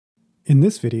In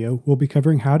this video, we'll be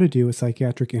covering how to do a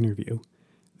psychiatric interview.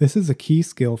 This is a key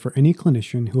skill for any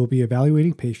clinician who will be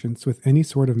evaluating patients with any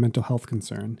sort of mental health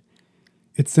concern.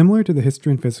 It's similar to the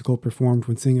history and physical performed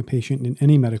when seeing a patient in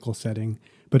any medical setting,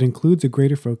 but includes a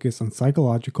greater focus on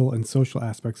psychological and social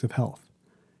aspects of health.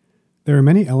 There are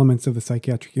many elements of the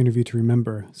psychiatric interview to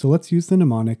remember, so let's use the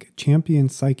mnemonic Champion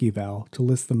PsychEval to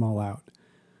list them all out.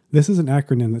 This is an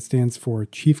acronym that stands for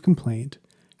Chief Complaint,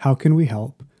 How Can We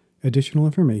Help, Additional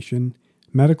Information,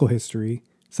 Medical History,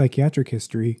 Psychiatric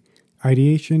History,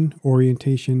 Ideation,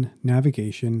 Orientation,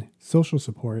 Navigation, Social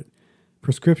Support,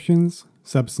 Prescriptions,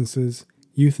 Substances,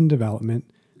 Youth and Development,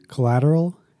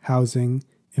 Collateral, Housing,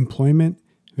 Employment,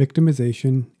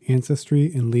 Victimization,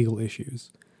 Ancestry, and Legal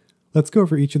Issues. Let's go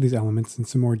over each of these elements in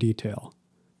some more detail.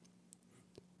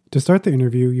 To start the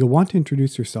interview, you'll want to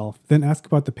introduce yourself, then ask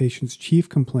about the patient's chief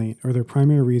complaint or their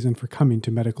primary reason for coming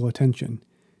to medical attention.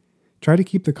 Try to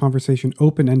keep the conversation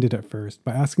open-ended at first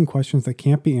by asking questions that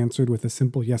can't be answered with a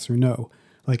simple yes or no,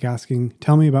 like asking,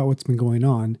 "Tell me about what's been going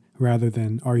on," rather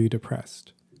than, "Are you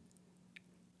depressed?"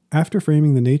 After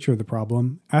framing the nature of the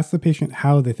problem, ask the patient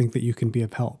how they think that you can be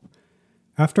of help.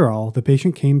 After all, the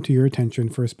patient came to your attention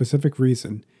for a specific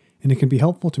reason, and it can be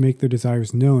helpful to make their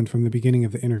desires known from the beginning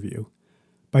of the interview.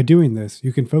 By doing this,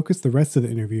 you can focus the rest of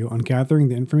the interview on gathering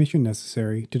the information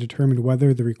necessary to determine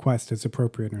whether the request is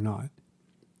appropriate or not.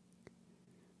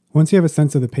 Once you have a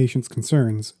sense of the patient's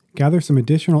concerns, gather some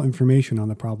additional information on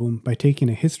the problem by taking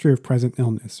a history of present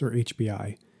illness, or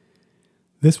HBI.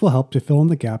 This will help to fill in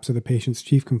the gaps of the patient's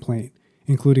chief complaint,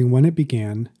 including when it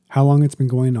began, how long it's been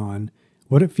going on,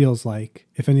 what it feels like,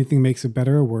 if anything makes it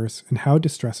better or worse, and how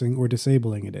distressing or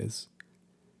disabling it is.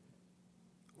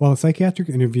 While a psychiatric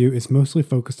interview is mostly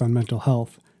focused on mental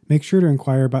health, make sure to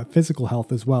inquire about physical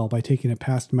health as well by taking a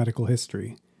past medical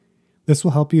history. This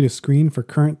will help you to screen for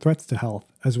current threats to health,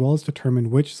 as well as determine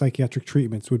which psychiatric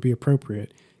treatments would be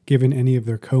appropriate given any of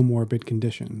their comorbid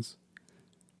conditions.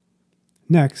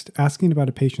 Next, asking about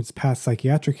a patient's past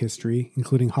psychiatric history,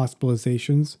 including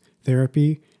hospitalizations,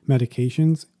 therapy,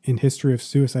 medications, and history of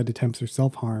suicide attempts or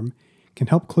self-harm, can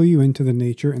help clue you into the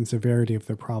nature and severity of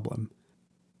their problem.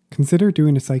 Consider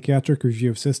doing a psychiatric review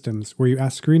of systems where you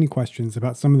ask screening questions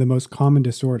about some of the most common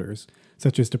disorders,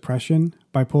 such as depression,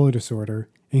 bipolar disorder,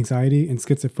 anxiety, and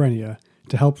schizophrenia,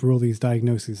 to help rule these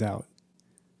diagnoses out.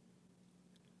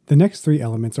 The next three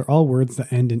elements are all words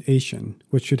that end in ation,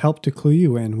 which should help to clue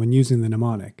you in when using the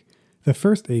mnemonic. The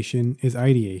first ation is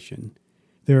ideation.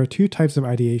 There are two types of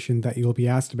ideation that you'll be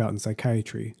asked about in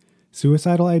psychiatry: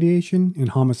 suicidal ideation and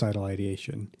homicidal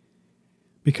ideation.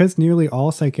 Because nearly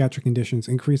all psychiatric conditions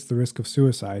increase the risk of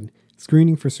suicide,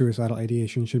 screening for suicidal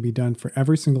ideation should be done for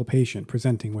every single patient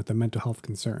presenting with a mental health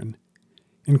concern.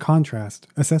 In contrast,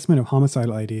 assessment of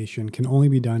homicidal ideation can only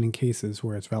be done in cases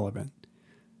where it's relevant.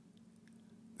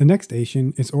 The next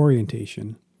ation is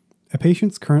orientation. A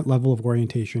patient's current level of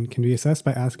orientation can be assessed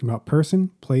by asking about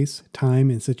person, place, time,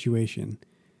 and situation.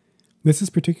 This is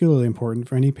particularly important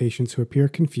for any patients who appear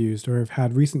confused or have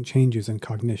had recent changes in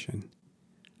cognition.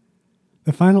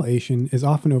 The final ation is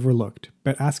often overlooked,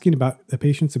 but asking about the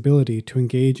patient's ability to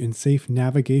engage in safe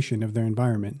navigation of their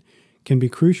environment can be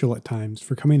crucial at times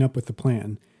for coming up with a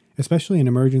plan, especially in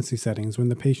emergency settings when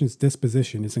the patient's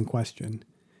disposition is in question.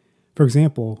 For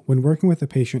example, when working with a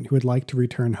patient who would like to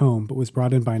return home but was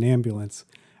brought in by an ambulance,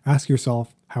 ask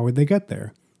yourself, how would they get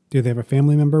there? Do they have a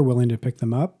family member willing to pick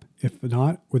them up? If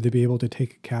not, would they be able to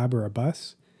take a cab or a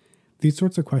bus? These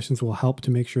sorts of questions will help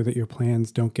to make sure that your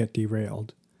plans don't get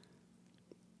derailed.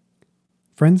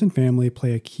 Friends and family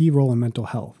play a key role in mental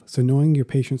health, so knowing your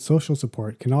patient's social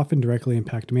support can often directly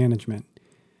impact management.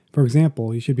 For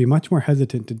example, you should be much more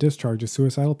hesitant to discharge a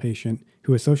suicidal patient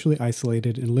who is socially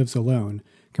isolated and lives alone,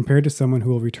 compared to someone who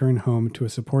will return home to a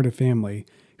supportive family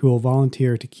who will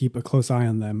volunteer to keep a close eye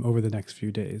on them over the next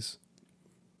few days.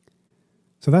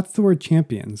 So that's the word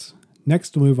champions.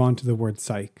 Next, we'll move on to the word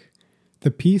psych. The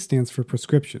P stands for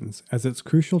prescriptions, as it's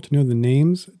crucial to know the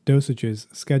names, dosages,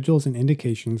 schedules, and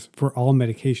indications for all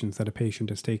medications that a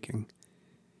patient is taking.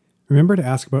 Remember to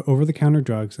ask about over-the-counter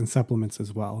drugs and supplements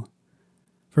as well.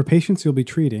 For patients you'll be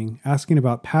treating, asking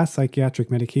about past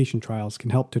psychiatric medication trials can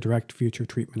help to direct future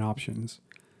treatment options.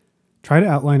 Try to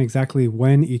outline exactly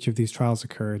when each of these trials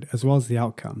occurred, as well as the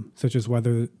outcome, such as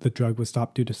whether the drug was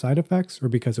stopped due to side effects or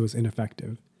because it was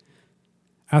ineffective.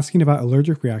 Asking about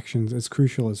allergic reactions is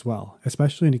crucial as well,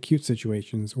 especially in acute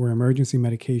situations where emergency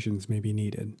medications may be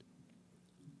needed.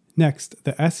 Next,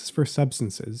 the S is for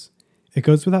substances. It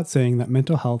goes without saying that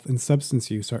mental health and substance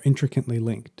use are intricately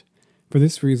linked. For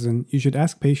this reason, you should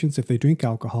ask patients if they drink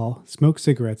alcohol, smoke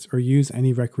cigarettes, or use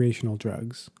any recreational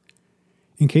drugs.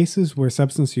 In cases where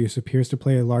substance use appears to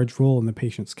play a large role in the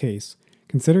patient's case,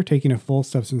 consider taking a full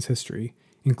substance history,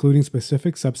 including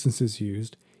specific substances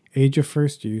used, age of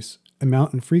first use,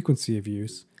 amount and frequency of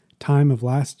use, time of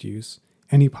last use,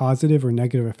 any positive or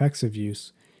negative effects of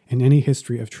use, and any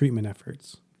history of treatment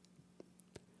efforts.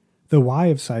 The Y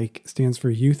of Psych stands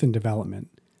for youth and development.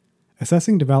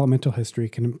 Assessing developmental history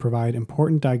can provide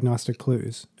important diagnostic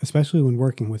clues, especially when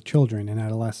working with children and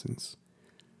adolescents.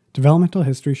 Developmental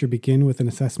history should begin with an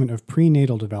assessment of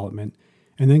prenatal development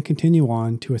and then continue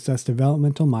on to assess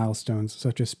developmental milestones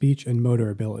such as speech and motor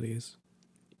abilities.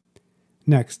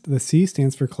 Next, the C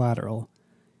stands for collateral.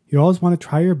 You always want to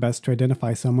try your best to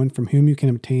identify someone from whom you can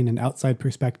obtain an outside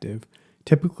perspective,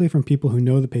 typically from people who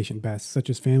know the patient best, such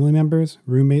as family members,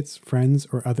 roommates, friends,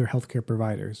 or other healthcare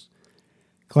providers.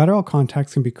 Collateral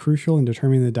contacts can be crucial in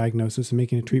determining the diagnosis and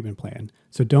making a treatment plan,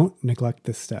 so don't neglect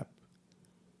this step.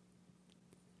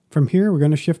 From here, we're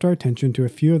going to shift our attention to a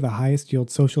few of the highest yield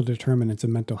social determinants of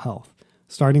mental health,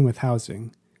 starting with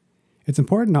housing. It's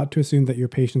important not to assume that your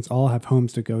patients all have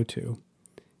homes to go to.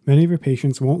 Many of your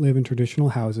patients won't live in traditional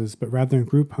houses, but rather in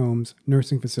group homes,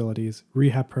 nursing facilities,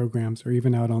 rehab programs, or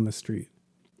even out on the street.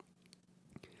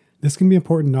 This can be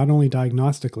important not only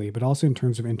diagnostically, but also in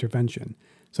terms of intervention,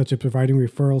 such as providing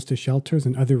referrals to shelters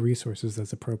and other resources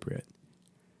as appropriate.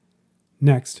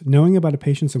 Next, knowing about a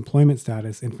patient's employment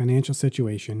status and financial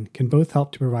situation can both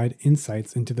help to provide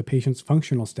insights into the patient's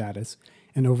functional status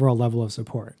and overall level of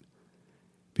support.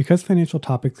 Because financial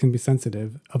topics can be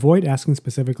sensitive, avoid asking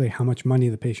specifically how much money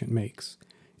the patient makes.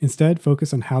 Instead,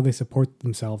 focus on how they support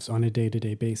themselves on a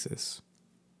day-to-day basis.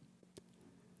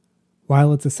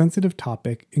 While it's a sensitive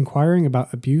topic, inquiring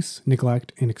about abuse,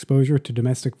 neglect, and exposure to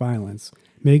domestic violence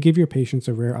may give your patients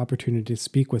a rare opportunity to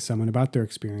speak with someone about their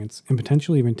experience and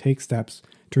potentially even take steps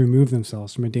to remove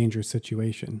themselves from a dangerous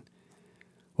situation.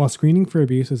 While screening for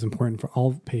abuse is important for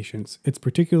all patients, it's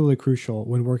particularly crucial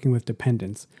when working with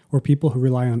dependents or people who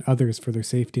rely on others for their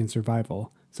safety and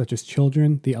survival, such as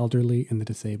children, the elderly, and the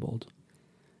disabled.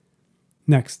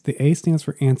 Next, the A stands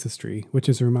for ancestry, which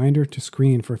is a reminder to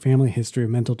screen for family history of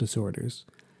mental disorders.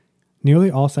 Nearly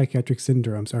all psychiatric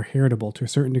syndromes are heritable to a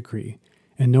certain degree,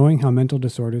 and knowing how mental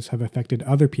disorders have affected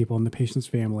other people in the patient's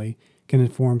family can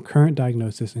inform current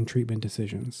diagnosis and treatment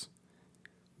decisions.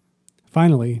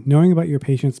 Finally, knowing about your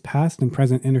patient's past and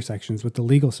present intersections with the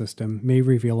legal system may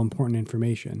reveal important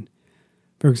information.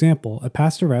 For example, a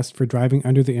past arrest for driving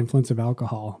under the influence of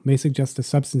alcohol may suggest a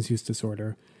substance use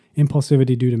disorder,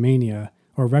 impulsivity due to mania,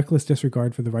 or reckless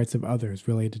disregard for the rights of others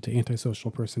related to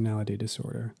antisocial personality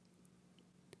disorder.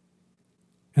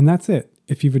 And that's it.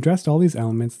 If you've addressed all these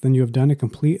elements, then you have done a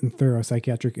complete and thorough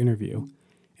psychiatric interview.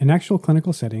 In actual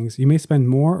clinical settings, you may spend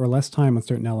more or less time on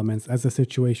certain elements as the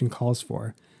situation calls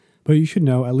for, but you should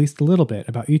know at least a little bit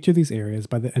about each of these areas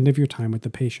by the end of your time with the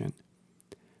patient.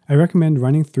 I recommend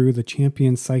running through the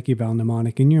champion psych eval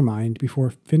mnemonic in your mind before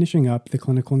finishing up the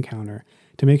clinical encounter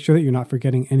to make sure that you're not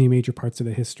forgetting any major parts of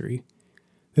the history.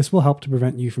 This will help to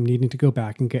prevent you from needing to go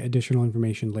back and get additional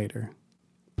information later.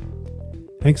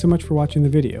 Thanks so much for watching the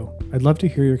video. I'd love to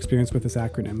hear your experience with this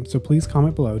acronym, so please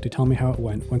comment below to tell me how it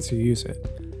went once you use it.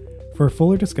 For a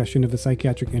fuller discussion of the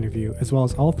psychiatric interview, as well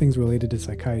as all things related to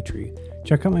psychiatry,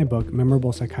 check out my book,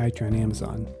 Memorable Psychiatry, on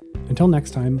Amazon. Until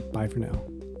next time, bye for now.